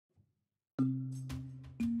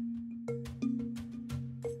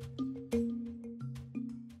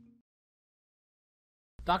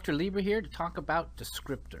Dr. Lieber here to talk about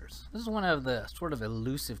descriptors. This is one of the sort of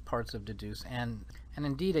elusive parts of Dedoose and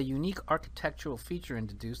indeed a unique architectural feature in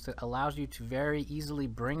Dedoose that allows you to very easily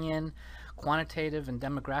bring in quantitative and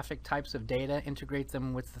demographic types of data, integrate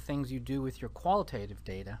them with the things you do with your qualitative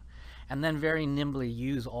data, and then very nimbly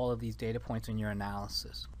use all of these data points in your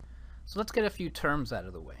analysis. So let's get a few terms out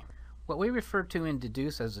of the way. What we refer to in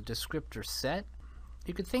Dedoose as a descriptor set,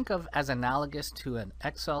 you could think of as analogous to an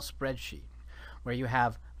Excel spreadsheet, where you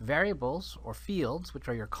have variables or fields, which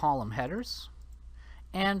are your column headers,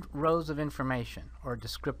 and rows of information, or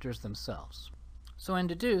descriptors themselves. So in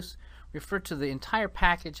Dedoose, we refer to the entire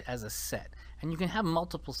package as a set, and you can have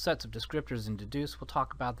multiple sets of descriptors in Dedoose. We'll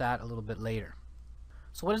talk about that a little bit later.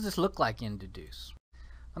 So what does this look like in Dedoose?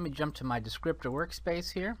 Let me jump to my descriptor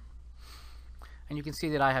workspace here, and you can see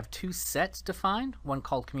that I have two sets defined, one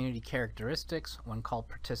called community characteristics, one called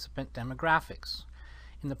participant demographics.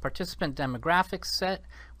 In the participant demographics set,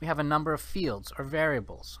 we have a number of fields or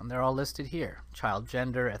variables, and they're all listed here: child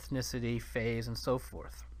gender, ethnicity, phase, and so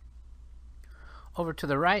forth. Over to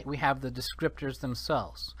the right, we have the descriptors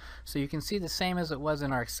themselves. So you can see the same as it was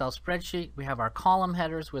in our Excel spreadsheet. We have our column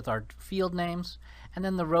headers with our field names, and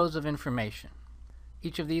then the rows of information.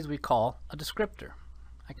 Each of these we call a descriptor.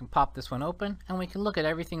 I can pop this one open, and we can look at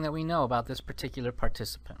everything that we know about this particular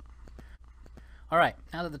participant. Alright,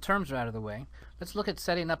 now that the terms are out of the way, let's look at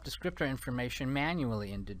setting up descriptor information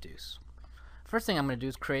manually in Dedoose. First thing I'm going to do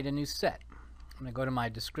is create a new set. I'm going to go to my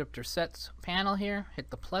descriptor sets panel here, hit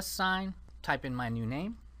the plus sign, type in my new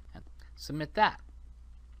name, and submit that.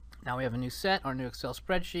 Now we have a new set, our new Excel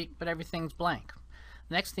spreadsheet, but everything's blank.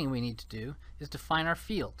 The next thing we need to do is define our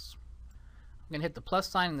fields. I'm going to hit the plus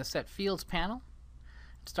sign in the Set Fields panel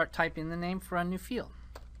and start typing the name for a new field.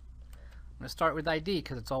 I'm going to start with ID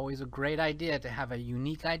because it's always a great idea to have a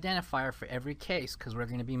unique identifier for every case, because we're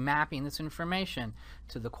going to be mapping this information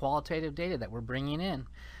to the qualitative data that we're bringing in.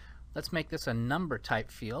 Let's make this a number type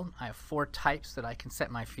field. I have 4 types that I can set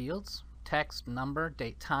my fields: text, number,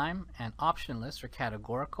 date, time, and option list or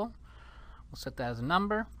categorical. We'll set that as a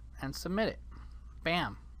number and submit it.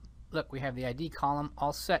 Bam! Look, we have the ID column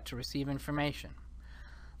all set to receive information.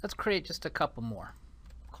 Let's create just a couple more.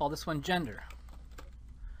 Call this one gender.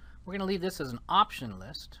 We're going to leave this as an option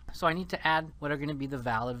list, so I need to add what are going to be the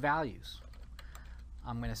valid values.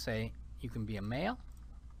 I'm going to say you can be a male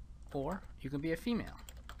or you can be a female.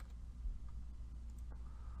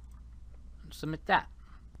 Submit that.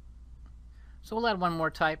 So we'll add one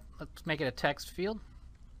more type. Let's make it a text field,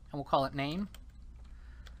 and we'll call it name.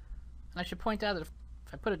 And I should point out that if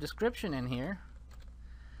I put a description in here,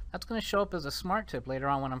 that's going to show up as a smart tip later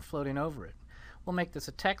on when I'm floating over it. We'll make this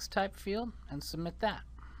a text type field and submit that.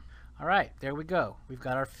 Alright, there we go. We've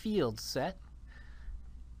got our fields set.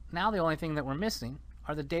 Now the only thing that we're missing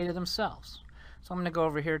are the data themselves. So I'm going to go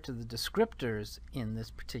over here to the descriptors in this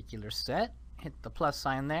particular set, hit the plus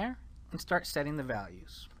sign there, and start setting the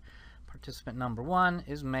values. Participant number 1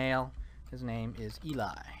 is male. His name is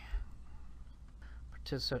Eli.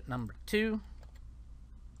 Participant number 2,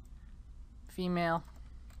 female.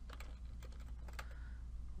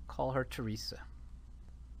 Call her Teresa.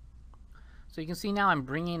 So you can see now I'm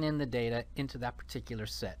bringing in the data into that particular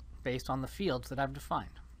set based on the fields that I've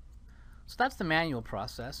defined. So that's the manual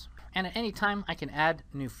process, and at any time I can add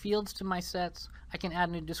new fields to my sets. I can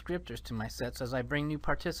add new descriptors to my sets as I bring new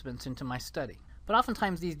participants into my study. But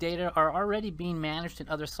oftentimes these data are already being managed in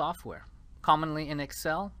other software, commonly in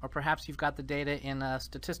Excel, or perhaps you've got the data in a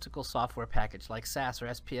statistical software package like SAS or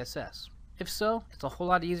SPSS. If so, it's a whole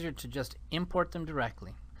lot easier to just import them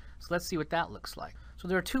directly. So let's see what that looks like. So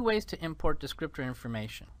there are 2 ways to import descriptor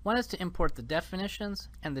information. One is to import the definitions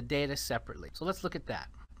and the data separately. So let's look at that.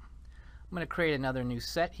 I'm going to create another new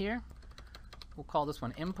set here. We'll call this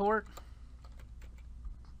one import,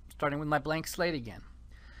 starting with my blank slate again.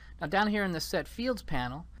 Now down here in the Set Fields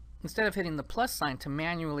panel, instead of hitting the plus sign to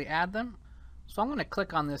manually add them, so I'm going to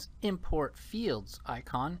click on this Import Fields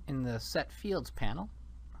icon in the Set Fields panel,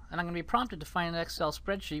 and I'm going to be prompted to find an Excel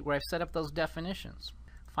spreadsheet where I've set up those definitions.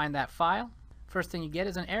 Find that file. First thing you get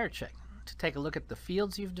is an error check to take a look at the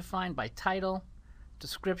fields you've defined by title,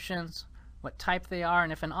 descriptions, what type they are,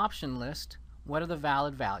 and if an option list, what are the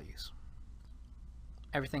valid values.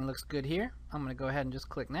 Everything looks good here. I'm going to go ahead and just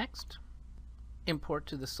click Next. Import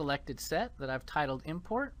to the selected set that I've titled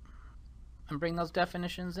Import, and bring those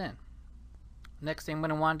definitions in. Next thing I'm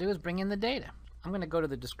going to want to do is bring in the data. I'm going to go to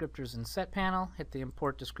the Descriptors and Set panel, hit the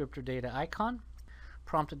Import Descriptor Data icon,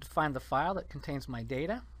 prompted to find the file that contains my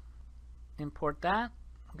data. Import that.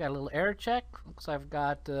 I've got a little error check. Looks like I've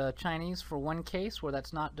got Chinese for one case where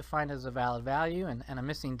that's not defined as a valid value and a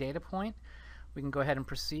missing data point. We can go ahead and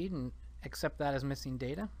proceed and accept that as missing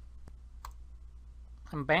data,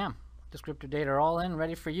 and bam, descriptor data are all in,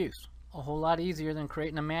 ready for use. A whole lot easier than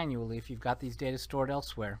creating them manually if you've got these data stored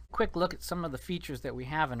elsewhere. Quick look at some of the features that we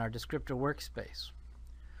have in our descriptor workspace.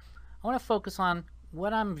 I want to focus on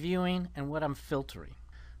what I'm viewing and what I'm filtering.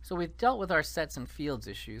 So we've dealt with our sets and fields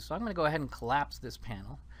issues, so I'm going to go ahead and collapse this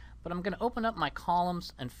panel, but I'm going to open up my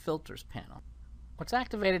columns and filters panel. What's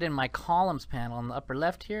activated in my columns panel in the upper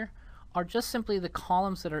left here are just simply the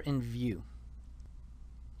columns that are in view.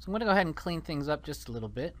 So I'm going to go ahead and clean things up just a little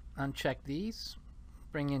bit. Uncheck these,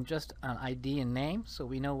 bring in just an ID and name so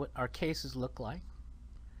we know what our cases look like.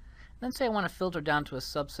 Then say I want to filter down to a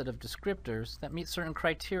subset of descriptors that meet certain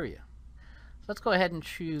criteria. So let's go ahead and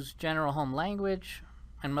choose general home language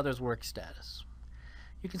and mother's work status.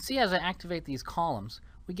 You can see as I activate these columns,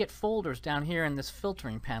 we get folders down here in this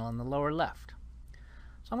filtering panel in the lower left.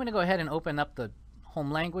 So I'm going to go ahead and open up the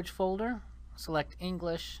home language folder, select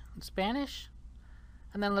English and Spanish,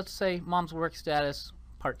 and then let's say mom's work status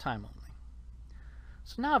part-time only.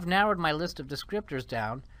 So now I've narrowed my list of descriptors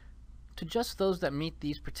down to just those that meet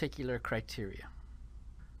these particular criteria.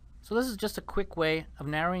 So this is just a quick way of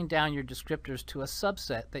narrowing down your descriptors to a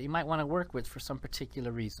subset that you might want to work with for some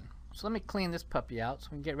particular reason. So let me clean this puppy out so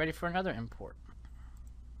we can get ready for another import.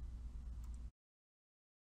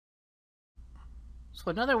 So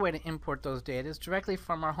another way to import those data is directly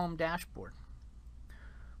from our home dashboard.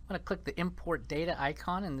 I'm going to click the Import Data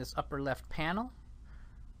icon in this upper left panel,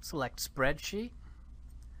 select Spreadsheet.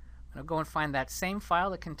 I'm going to go and find that same file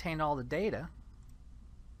that contained all the data,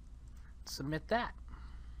 submit that.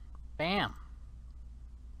 Bam!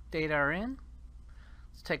 Data are in.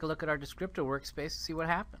 Let's take a look at our descriptor workspace and see what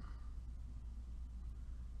happened.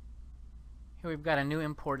 Here we've got a new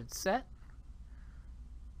imported set,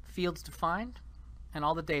 fields defined, and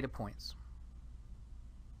all the data points.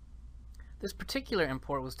 This particular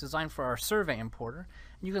import was designed for our survey importer,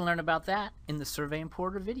 and you can learn about that in the survey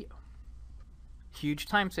importer video. Huge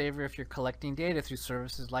time saver if you're collecting data through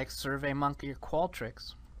services like SurveyMonkey or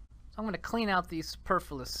Qualtrics. So I'm going to clean out these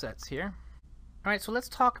superfluous sets here. Alright, so let's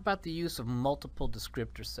talk about the use of multiple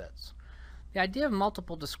descriptor sets. The idea of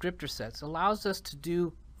multiple descriptor sets allows us to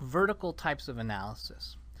do vertical types of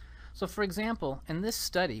analysis. So for example, in this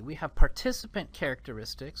study we have participant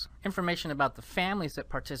characteristics, information about the families that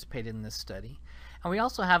participated in this study, and we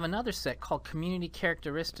also have another set called community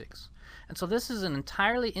characteristics. And so this is an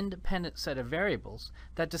entirely independent set of variables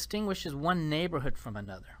that distinguishes one neighborhood from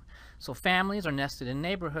another. So families are nested in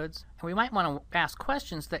neighborhoods, and we might want to ask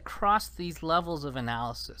questions that cross these levels of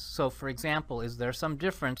analysis. So for example, is there some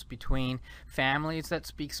difference between families that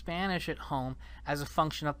speak Spanish at home as a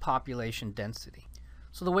function of population density?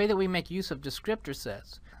 So the way that we make use of descriptor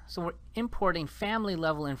sets, so we're importing family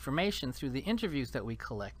level information through the interviews that we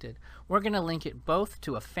collected. We're going to link it both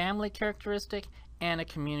to a family characteristic and a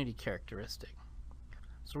community characteristic.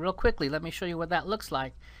 So real quickly, let me show you what that looks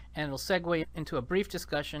like, and it'll segue into a brief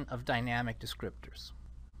discussion of dynamic descriptors.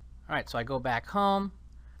 Alright, so I go back home,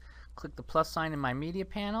 click the plus sign in my media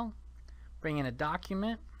panel, bring in a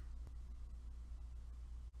document.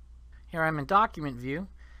 Here I'm in document view,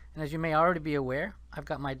 and as you may already be aware, I've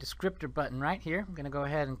got my descriptor button right here. I'm going to go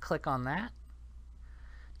ahead and click on that.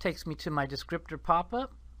 Takes me to my descriptor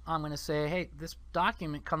pop-up. I'm going to say, hey, this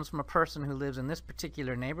document comes from a person who lives in this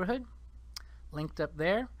particular neighborhood. Linked up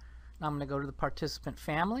there. Now I'm going to go to the participant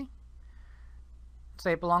family.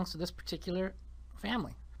 Say it belongs to this particular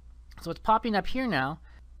family. So what's popping up here now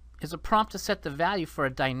is a prompt to set the value for a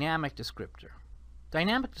dynamic descriptor.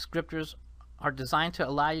 Dynamic descriptors are designed to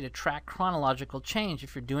allow you to track chronological change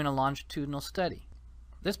if you're doing a longitudinal study.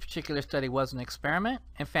 This particular study was an experiment,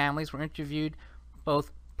 and families were interviewed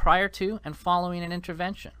both prior to and following an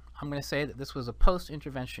intervention. I'm going to say that this was a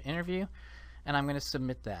post-intervention interview, and I'm going to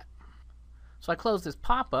submit that. So I close this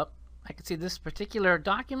pop-up. I can see this particular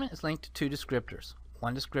document is linked to two descriptors,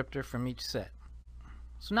 one descriptor from each set.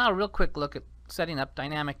 So now a real quick look at setting up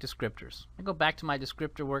dynamic descriptors. I go back to my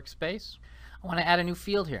descriptor workspace. I want to add a new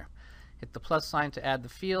field here. Hit the plus sign to add the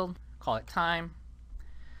field, call it time.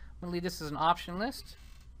 I'm going to leave this as an option list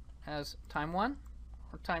as time 1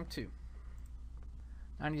 or time 2.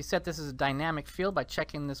 Now I need to set this as a dynamic field by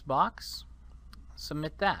checking this box.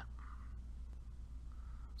 Submit that.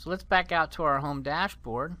 So let's back out to our home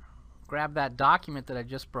dashboard, grab that document that I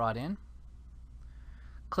just brought in,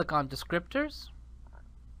 click on descriptors,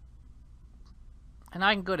 and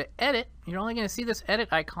I can go to edit. You're only going to see this edit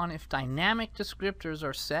icon if dynamic descriptors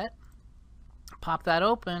are set. Pop that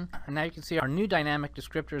open, and now you can see our new dynamic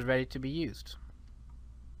descriptor is ready to be used.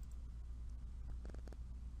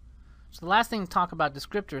 So the last thing to talk about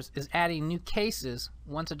descriptors is adding new cases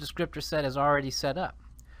once a descriptor set is already set up.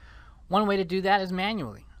 One way to do that is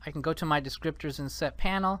manually. I can go to my descriptors and set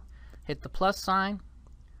panel, hit the plus sign,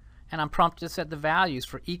 and I'm prompted to set the values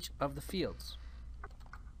for each of the fields.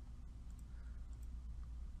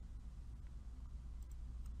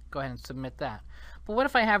 Go ahead and submit that. But what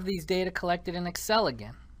if I have these data collected in Excel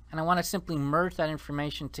again, and I want to simply merge that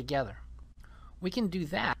information together? We can do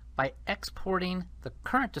that by exporting the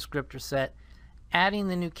current descriptor set, adding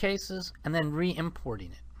the new cases, and then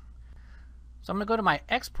re-importing it. So I'm going to go to my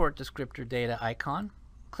export descriptor data icon,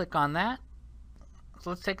 click on that.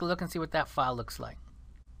 So let's take a look and see what that file looks like.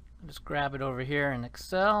 I'll just grab it over here in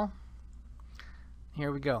Excel.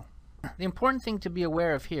 Here we go. The important thing to be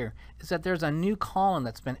aware of here is that there's a new column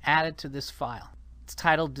that's been added to this file. It's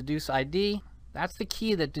titled Dedoose ID. That's the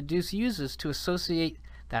key that Dedoose uses to associate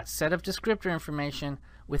that set of descriptor information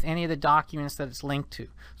with any of the documents that it's linked to.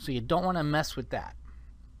 So you don't want to mess with that.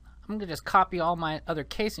 I'm going to just copy all my other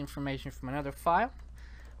case information from another file,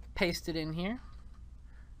 paste it in here,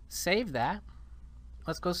 save that.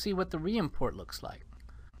 Let's go see what the re-import looks like.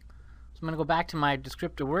 So I'm going to go back to my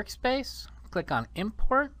descriptor workspace, click on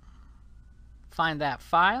import, find that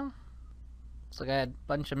file. Looks like I had a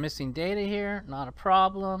bunch of missing data here, not a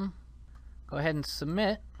problem. Go ahead and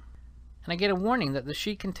submit, and I get a warning that the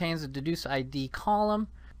sheet contains a Dedoose ID column,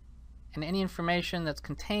 and any information that's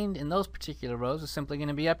contained in those particular rows is simply going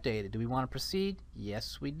to be updated. Do we want to proceed?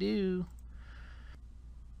 Yes, we do.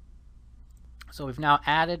 So we've now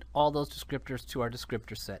added all those descriptors to our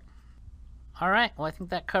descriptor set. Alright, well I think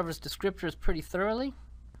that covers descriptors pretty thoroughly.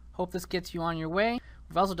 Hope this gets you on your way.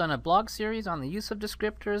 We've also done a blog series on the use of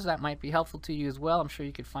descriptors that might be helpful to you as well. I'm sure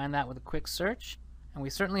you could find that with a quick search. And we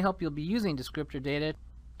certainly hope you'll be using descriptor data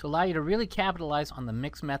to allow you to really capitalize on the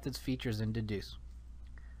mixed methods features in Dedoose.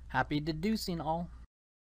 Happy deducing all!